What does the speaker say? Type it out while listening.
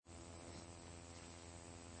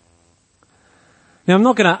Now, I'm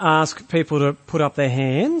not going to ask people to put up their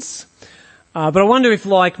hands, but I wonder if,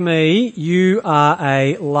 like me, you are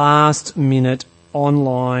a last-minute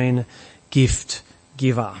online gift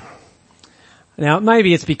giver. Now,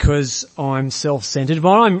 maybe it's because I'm self-centered,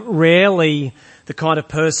 but I'm rarely the kind of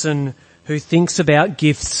person who thinks about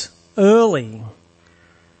gifts early.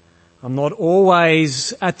 I'm not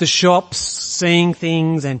always at the shops seeing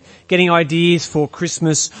things and getting ideas for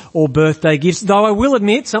Christmas or birthday gifts, though I will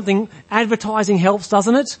admit advertising helps,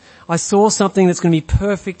 doesn't it? I saw something that's going to be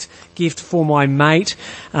perfect gift for my mate,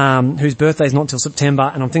 whose birthday is not until September,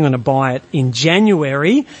 and I'm thinking I'm going to buy it in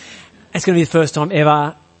January. It's going to be the first time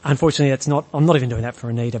ever. Unfortunately, I'm not even doing that for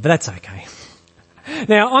Anita, but that's okay.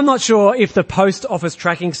 Now, I'm not sure if the post office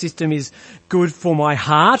tracking system is good for my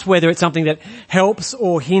heart, whether it's something that helps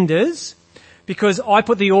or hinders, because I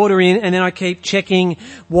put the order in and then I keep checking,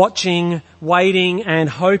 watching, waiting and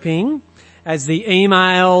hoping as the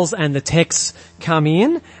emails and the texts come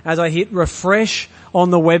in, as I hit refresh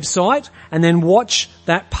on the website and then watch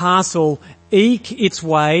that parcel eke its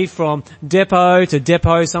way from depot to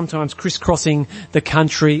depot, sometimes crisscrossing the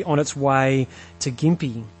country on its way to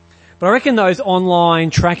Gympie. But I reckon those online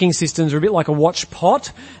tracking systems are a bit like a watch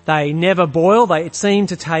pot. They never boil. They seem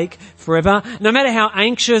to take forever. No matter how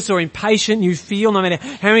anxious or impatient you feel, no matter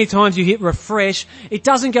how many times you hit refresh, it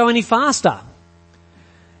doesn't go any faster.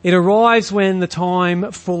 It arrives when the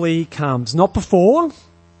time fully comes, not before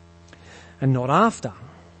and not after.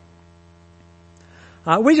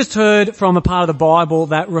 We just heard from a part of the Bible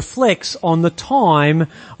that reflects on the time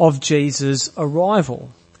of Jesus' arrival.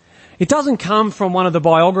 It doesn't come from one of the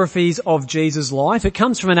biographies of Jesus' life. It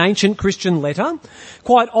comes from an ancient Christian letter,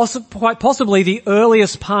 quite possibly the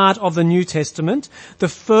earliest part of the New Testament, the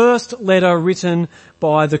first letter written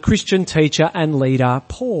by the Christian teacher and leader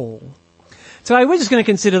Paul. Today we're just going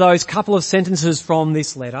to consider those couple of sentences from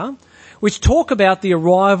this letter which talk about the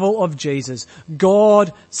arrival of Jesus,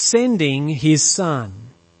 God sending his Son.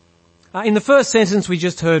 In the first sentence we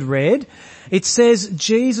just heard read, it says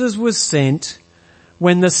Jesus was sent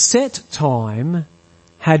when the set time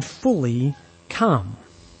had fully come.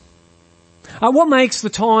 What makes the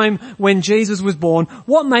time when Jesus was born,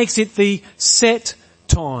 what makes it the set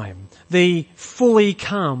time, the fully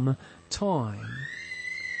come time?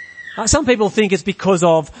 Some people think it's because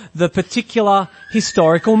of the particular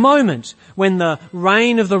historical moment when the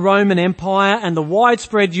reign of the Roman Empire and the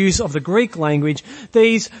widespread use of the Greek language,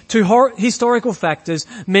 these two historical factors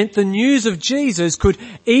meant the news of Jesus could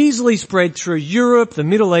easily spread through Europe, the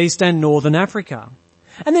Middle East and Northern Africa.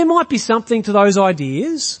 And there might be something to those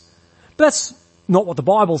ideas, but that's not what the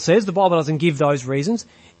Bible says. The Bible doesn't give those reasons.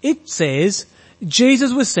 It says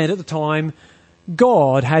Jesus was sent at the time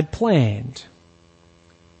God had planned.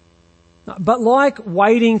 But like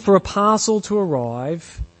waiting for a parcel to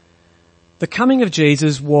arrive, the coming of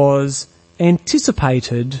Jesus was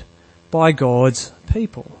anticipated by God's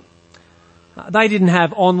people. They didn't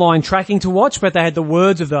have online tracking to watch, but they had the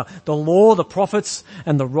words of the law, the prophets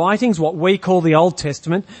and the writings, what we call the Old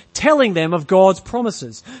Testament, telling them of God's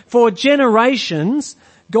promises. For generations,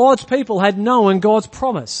 God's people had known God's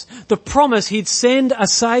promise. The promise he'd send a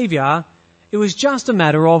saviour. It was just a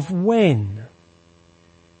matter of when.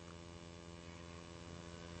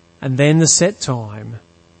 And then the set time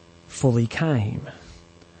fully came.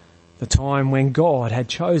 The time when God had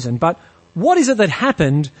chosen. But what is it that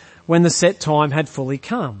happened when the set time had fully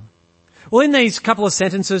come? Well, in these couple of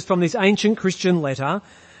sentences from this ancient Christian letter,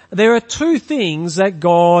 there are two things that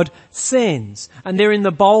God sends. And they're in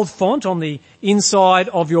the bold font on the inside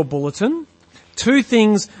of your bulletin. Two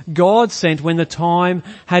things God sent when the time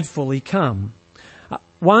had fully come.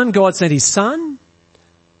 One, God sent his Son.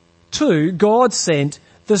 Two, God sent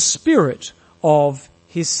the Spirit of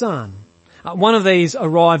his Son. One of these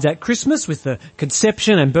arrived at Christmas with the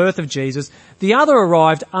conception and birth of Jesus. The other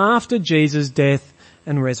arrived after Jesus' death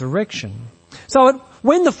and resurrection. So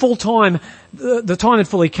when the time had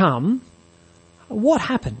fully come, what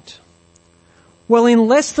happened? Well, in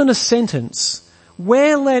less than a sentence,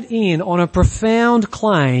 we're let in on a profound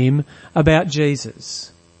claim about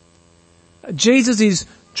Jesus. Jesus is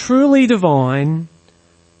truly divine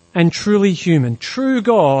and truly human, true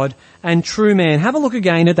God and true man. Have a look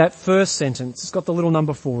again at that first sentence. It's got the little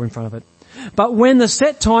number 4 in front of it. But when the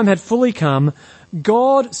set time had fully come,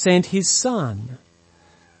 God sent his Son,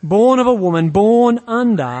 born of a woman, born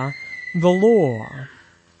under the law.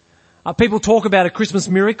 People talk about a Christmas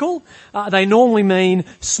miracle. They normally mean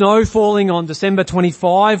snow falling on December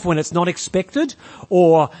 25 when it's not expected,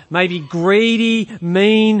 or maybe greedy,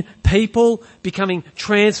 mean people becoming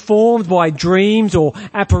transformed by dreams or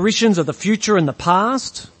apparitions of the future and the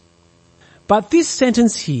past. But this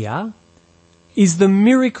sentence here is the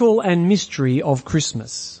miracle and mystery of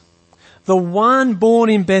Christmas. The one born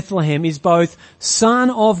in Bethlehem is both Son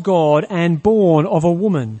of God and born of a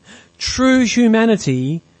woman, true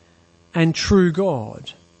humanity and true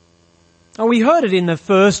God. And we heard it in the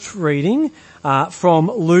first reading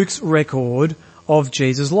from Luke's record of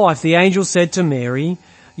Jesus' life. The angel said to Mary,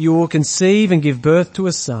 "You will conceive and give birth to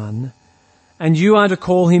a son, and you are to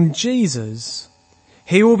call him Jesus.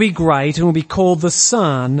 He will be great and will be called the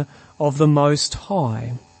Son of the Most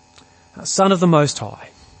High." Son of the Most High.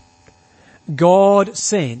 God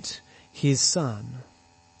sent his Son.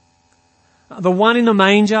 The one in the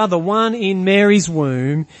manger, the one in Mary's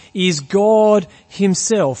womb, is God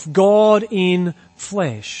himself, God in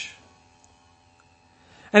flesh.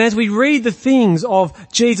 And as we read the things of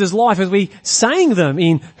Jesus' life, as we sang them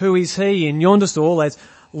in Who Is He in Yonder Stall, as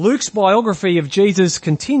Luke's biography of Jesus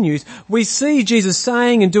continues, we see Jesus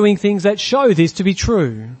saying and doing things that show this to be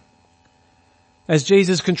true. As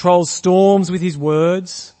Jesus controls storms with his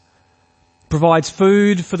words, provides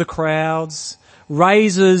food for the crowds,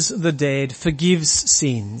 raises the dead, forgives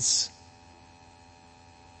sins.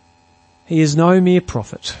 He is no mere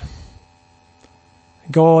prophet.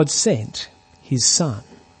 God sent his Son.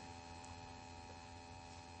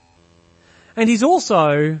 And he's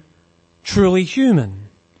also truly human,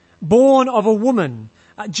 born of a woman.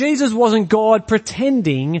 Jesus wasn't God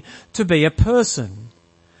pretending to be a person.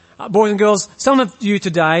 Boys and girls, some of you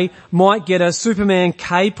today might get a Superman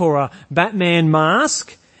cape or a Batman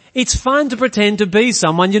mask. It's fun to pretend to be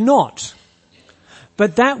someone you're not.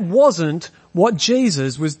 But that wasn't what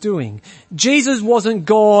Jesus was doing. Jesus wasn't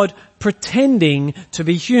God pretending to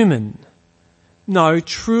be human. No,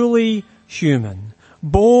 truly human.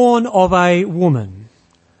 Born of a woman.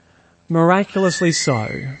 Miraculously so.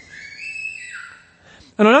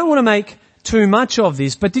 And I don't want to make too much of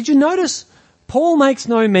this, but did you notice Paul makes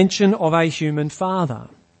no mention of a human father?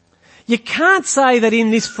 You can't say that in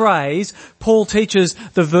this phrase Paul teaches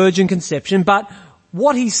the virgin conception, but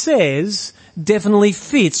what he says definitely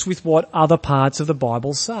fits with what other parts of the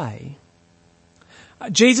Bible say.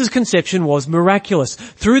 Jesus' conception was miraculous.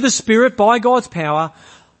 Through the Spirit, by God's power,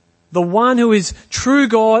 the one who is true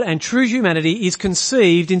God and true humanity is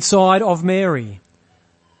conceived inside of Mary.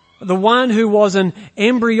 The one who was an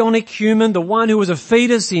embryonic human, the one who was a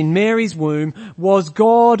fetus in Mary's womb, was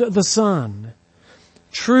God the Son,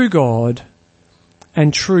 true God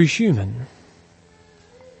and true human.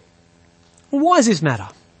 Why does this matter?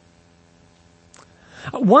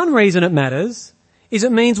 One reason it matters is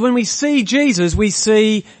it means when we see Jesus, we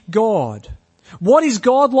see God. What is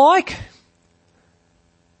God like?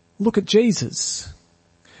 Look at Jesus.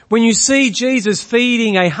 When you see Jesus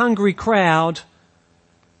feeding a hungry crowd,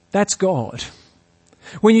 that's God.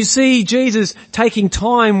 When you see Jesus taking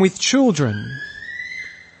time with children,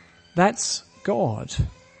 that's God.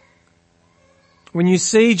 When you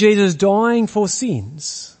see Jesus dying for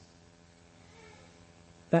sins,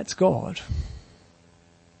 that's God.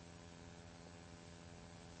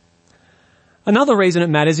 Another reason it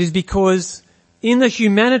matters is because in the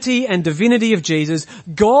humanity and divinity of Jesus,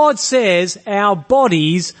 God says our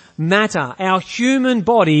bodies matter. Our human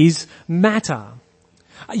bodies matter.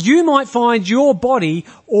 You might find your body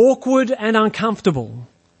awkward and uncomfortable.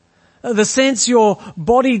 The sense your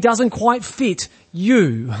body doesn't quite fit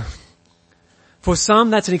you. For some,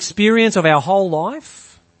 that's an experience of our whole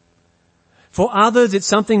life. For others, it's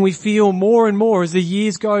something we feel more and more as the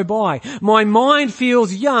years go by. My mind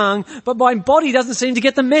feels young, but my body doesn't seem to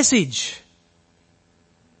get the message.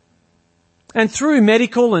 And through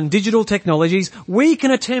medical and digital technologies, we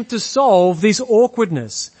can attempt to solve this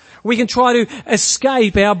awkwardness. We can try to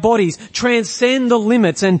escape our bodies, transcend the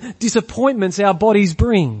limits and disappointments our bodies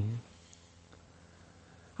bring.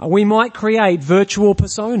 We might create virtual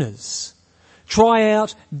personas, try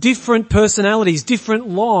out different personalities, different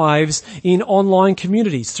lives in online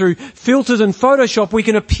communities. Through filters and Photoshop, we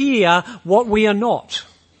can appear what we are not.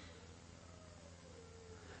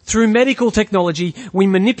 Through medical technology, we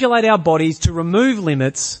manipulate our bodies to remove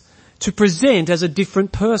limits, to present as a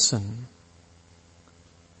different person.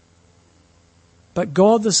 But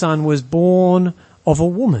God the Son was born of a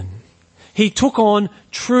woman. He took on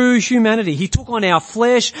true humanity. He took on our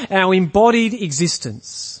flesh, our embodied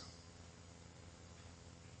existence.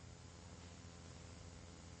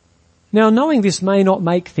 Now, knowing this may not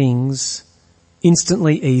make things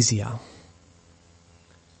instantly easier,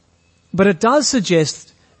 but it does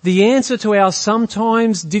suggest the answer to our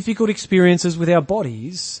sometimes difficult experiences with our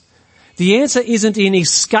bodies. The answer isn't in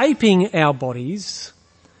escaping our bodies,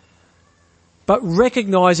 but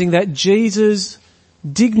recognizing that Jesus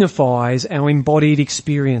dignifies our embodied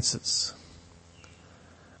experiences.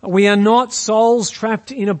 We are not souls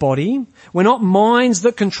trapped in a body. We're not minds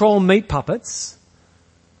that control meat puppets.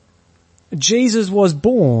 Jesus was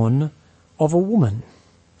born of a woman,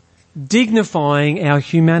 dignifying our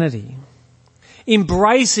humanity,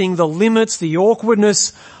 embracing the limits, the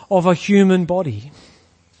awkwardness of a human body.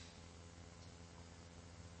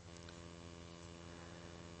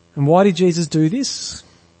 And why did Jesus do this?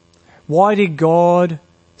 Why did God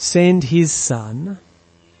send his son?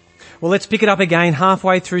 Well, let's pick it up again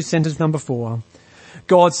halfway through sentence number 4.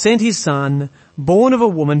 God sent his son, born of a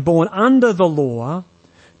woman, born under the law,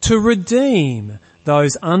 to redeem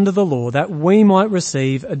those under the law, that we might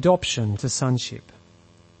receive adoption to sonship.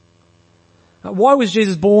 Why was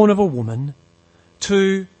Jesus born of a woman?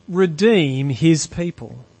 To redeem his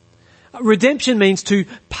people. Redemption means to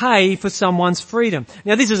pay for someone's freedom.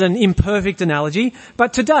 Now, this is an imperfect analogy,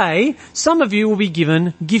 but today some of you will be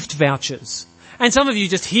given gift vouchers. And some of you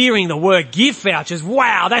just hearing the word gift vouchers,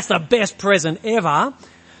 wow, that's the best present ever.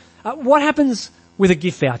 What happens with a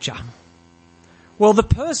gift voucher? Well, the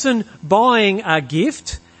person buying a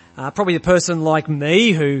gift, probably the person like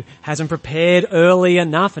me who hasn't prepared early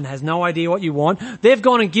enough and has no idea what you want, they've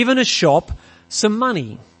gone and given a shop some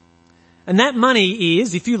money. And that money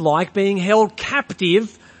is, if you like, being held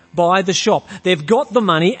captive by the shop. They've got the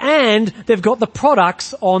money and they've got the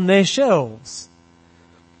products on their shelves.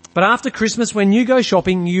 But after Christmas, when you go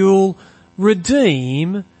shopping, you'll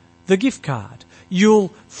redeem the gift card. You'll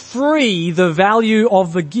free the value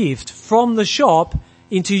of the gift from the shop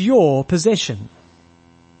into your possession.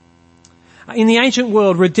 In the ancient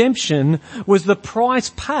world, redemption was the price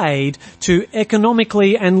paid to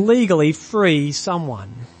economically and legally free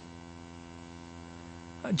someone.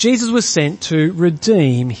 Jesus was sent to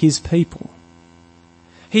redeem his people.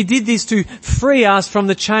 He did this to free us from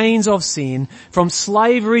the chains of sin, from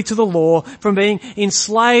slavery to the law, from being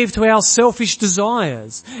enslaved to our selfish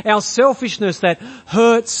desires, our selfishness that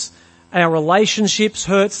hurts our relationships,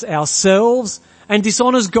 hurts ourselves, and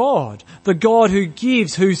dishonours God, the God who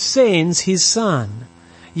gives, who sends his Son.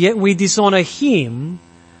 Yet we dishonour him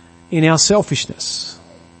in our selfishness.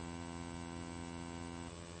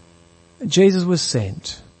 Jesus was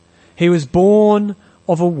sent. He was born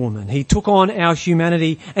of a woman. He took on our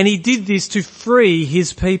humanity, and he did this to free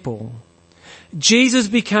his people. Jesus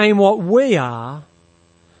became what we are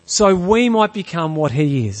so we might become what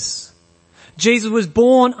he is. Jesus was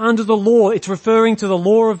born under the law. It's referring to the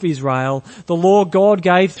law of Israel, the law God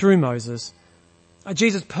gave through Moses.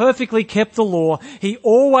 Jesus perfectly kept the law. He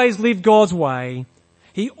always lived God's way.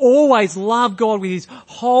 He always loved God with his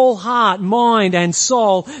whole heart, mind and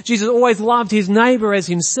soul. Jesus always loved his neighbour as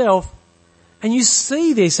himself. And you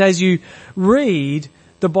see this as you read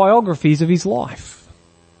the biographies of his life.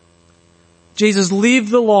 Jesus lived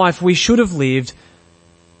the life we should have lived.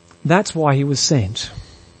 That's why he was sent.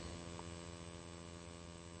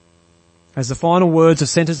 As the final words of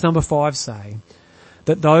sentence number 5 say,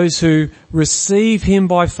 that those who receive him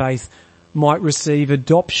by faith might receive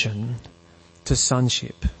adoption to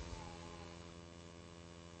sonship.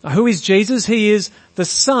 Who is Jesus? He is the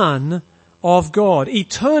Son of God,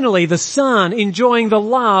 eternally the Son, enjoying the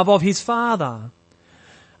love of his Father.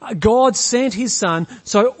 God sent his Son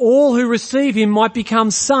so all who receive him might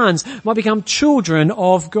become sons, might become children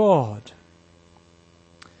of God.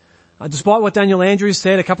 Despite what Daniel Andrews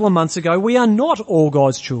said a couple of months ago, we are not all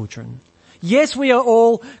God's children. Yes, we are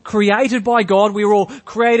all created by God. We are all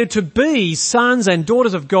created to be sons and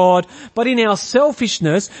daughters of God. But in our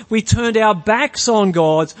selfishness, we turned our backs on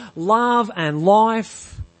God's love and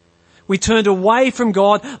life. We turned away from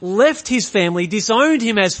God, left his family, disowned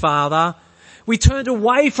him as Father. We turned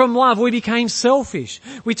away from love. We became selfish.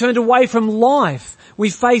 We turned away from life. We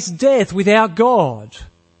faced death without God.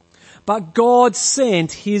 But God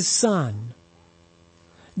sent his Son.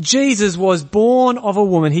 Jesus was born of a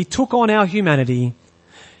woman. He took on our humanity.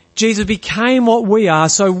 Jesus became what we are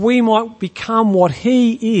so we might become what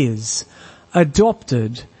he is,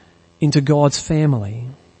 adopted into God's family.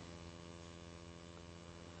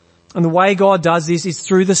 And the way God does this is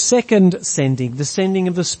through the second sending, the sending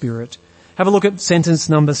of the Spirit. Have a look at sentence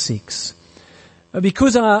number 6.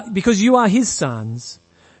 Because you are his sons,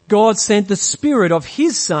 God sent the Spirit of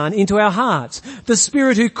his Son into our hearts, the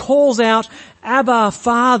Spirit who calls out, Abba,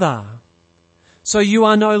 Father. So you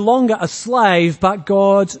are no longer a slave, but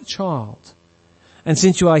God's child. And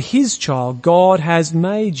since you are his child, God has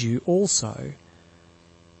made you also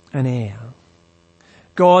an heir.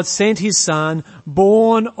 God sent his Son,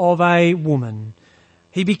 born of a woman.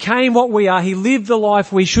 He became what we are. He lived the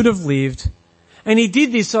life we should have lived. And he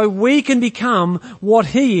did this so we can become what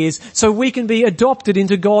he is, so we can be adopted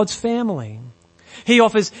into God's family. He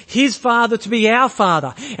offers his Father to be our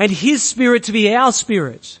Father and his Spirit to be our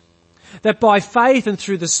Spirit. That by faith and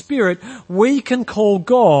through the Spirit, we can call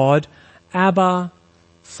God Abba,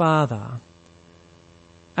 Father.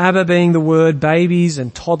 Abba being the word babies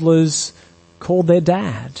and toddlers called their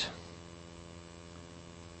dad.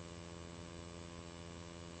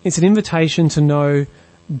 It's an invitation to know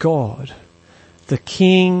God, the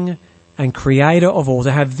King and Creator of all,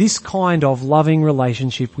 to have this kind of loving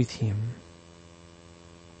relationship with him.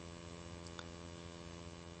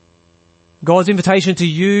 God's invitation to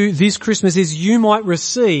you this Christmas is you might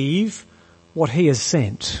receive what he has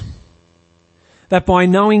sent. That by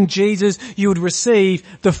knowing Jesus, you would receive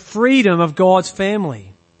the freedom of God's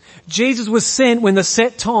family. Jesus was sent when the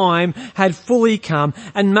set time had fully come,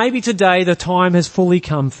 and maybe today the time has fully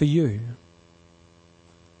come for you.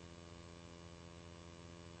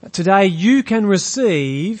 Today you can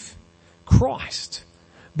receive Christ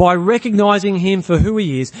by recognizing him for who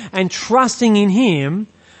he is and trusting in him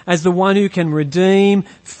as the one who can redeem,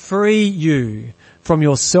 free you from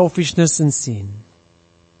your selfishness and sin.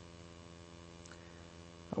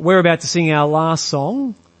 We're about to sing our last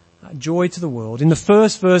song, Joy to the World. In the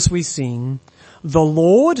first verse we sing, the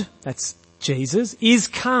Lord, that's Jesus, is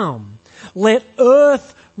come. Let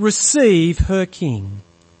earth receive her King.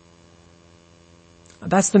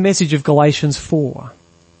 That's the message of Galatians 4.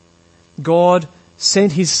 God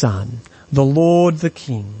sent his Son, the Lord the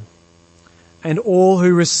King, and all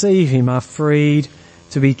who receive him are freed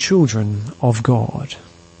to be children of God.